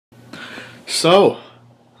So,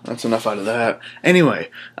 that's enough out of that. Anyway,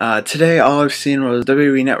 today all I've seen was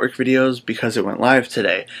WWE Network videos because it went live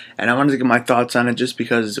today. And I wanted to get my thoughts on it just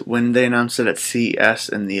because when they announced it at CES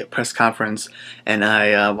in the press conference, and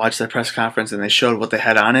I watched that press conference and they showed what they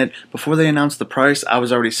had on it, before they announced the price, I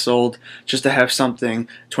was already sold just to have something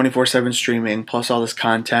 24/7 streaming plus all this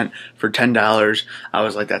content for $10. I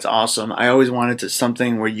was like, that's awesome. I always wanted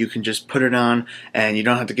something where you can just put it on and you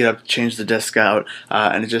don't have to get up to change the disc out,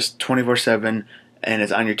 and it's just 24/7 and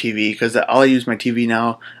it's on your TV, because all I use my TV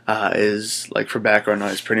now is like for background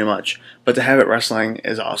noise pretty much, but to have it wrestling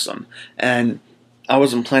is awesome. And I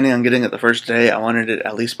wasn't planning on getting it the first day. I wanted it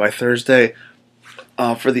at least by Thursday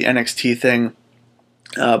for the NXT thing,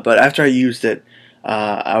 but after I used it,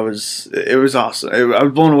 it was awesome. I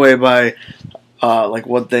was blown away by like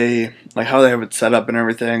how they have it set up and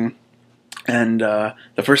everything. And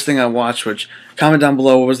the first thing I watched, which comment down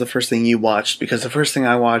below what was the first thing you watched, because the first thing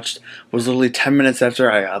I watched was literally 10 minutes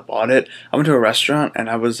after I bought it. I went to a restaurant and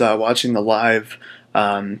I was watching the live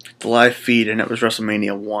feed, and it was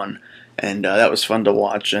WrestleMania 1, and that was fun to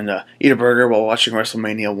watch and eat a burger while watching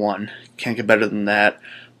WrestleMania 1. Can't get better than that.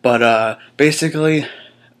 But basically,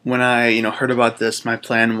 when I heard about this, my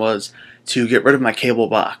plan was to get rid of my cable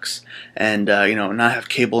box and not have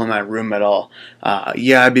cable in my room at all.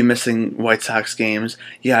 Yeah, I'd be missing White Sox games.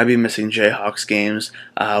 Yeah, I'd be missing Jayhawks games,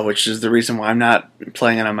 which is the reason why I'm not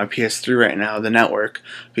playing it on my PS3 right now, the network,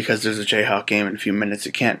 because there's a Jayhawk game in a few minutes.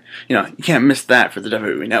 You can't miss that for the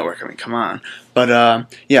WWE Network. I mean, come on. But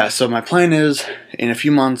yeah, so my plan is in a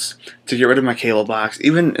few months to get rid of my cable box,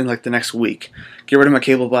 even in like the next week. Get rid of my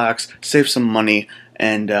cable box, save some money,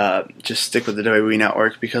 and just stick with the WWE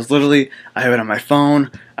Network, because literally I have it on my phone,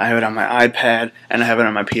 I have it on my iPad, and I have it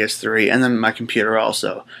on my PS3, and then my computer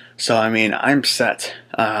also. So I mean, I'm set.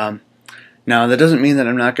 Now that doesn't mean that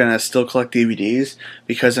I'm not gonna still collect DVDs,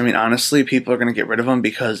 because I mean, honestly, people are gonna get rid of them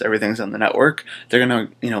because everything's on the network. They're gonna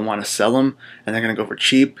want to sell them, and they're gonna go for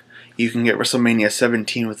cheap. You can get WrestleMania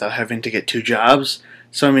 17 without having to get 2 jobs.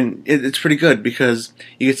 So I mean, it's pretty good because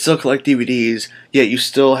you can still collect DVDs, yet you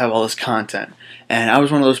still have all this content. And I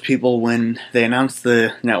was one of those people when they announced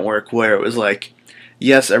the network where it was like,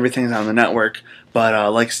 yes, everything's on the network,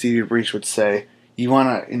 but like Stevie Breach would say, you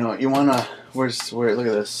wanna, look at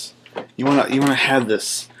this. You wanna have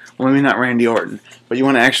this. Well, maybe not Randy Orton, but you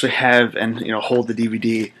wanna actually have and hold the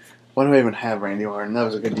DVD. Why do I even have Randy Orton? That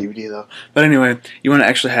was a good DVD though. But anyway, you want to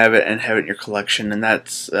actually have it and have it in your collection, and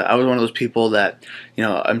that's I was one of those people that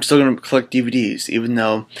I'm still going to collect DVDs even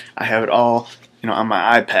though I have it all on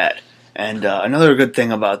my iPad. And another good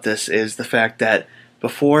thing about this is the fact that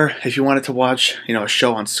before, if you wanted to watch a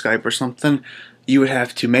show on Skype or something, you would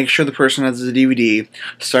have to make sure the person has the DVD,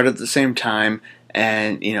 start at the same time,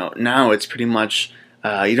 and now it's pretty much.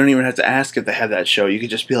 You don't even have to ask if they have that show. You could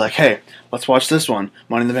just be like, hey, let's watch this one,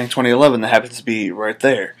 Money in the Bank 2011, that happens to be right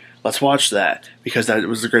there. Let's watch that, because that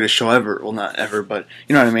was the greatest show ever. Well, not ever, but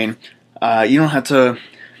you know what I mean. You don't have to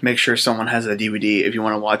make sure someone has a DVD if you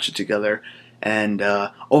want to watch it together. And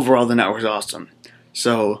overall, the network's awesome.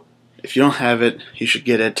 So if you don't have it, you should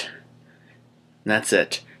get it. And that's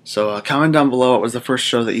it. So comment down below what was the first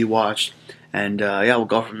show that you watched. And yeah, we'll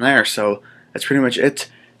go from there. So that's pretty much it.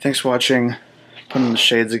 Thanks for watching. Put on the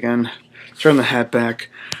shades again. Turn the hat back.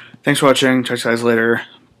 Thanks for watching. Talk to you guys later.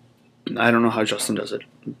 I don't know how Justin does it,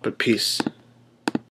 but peace.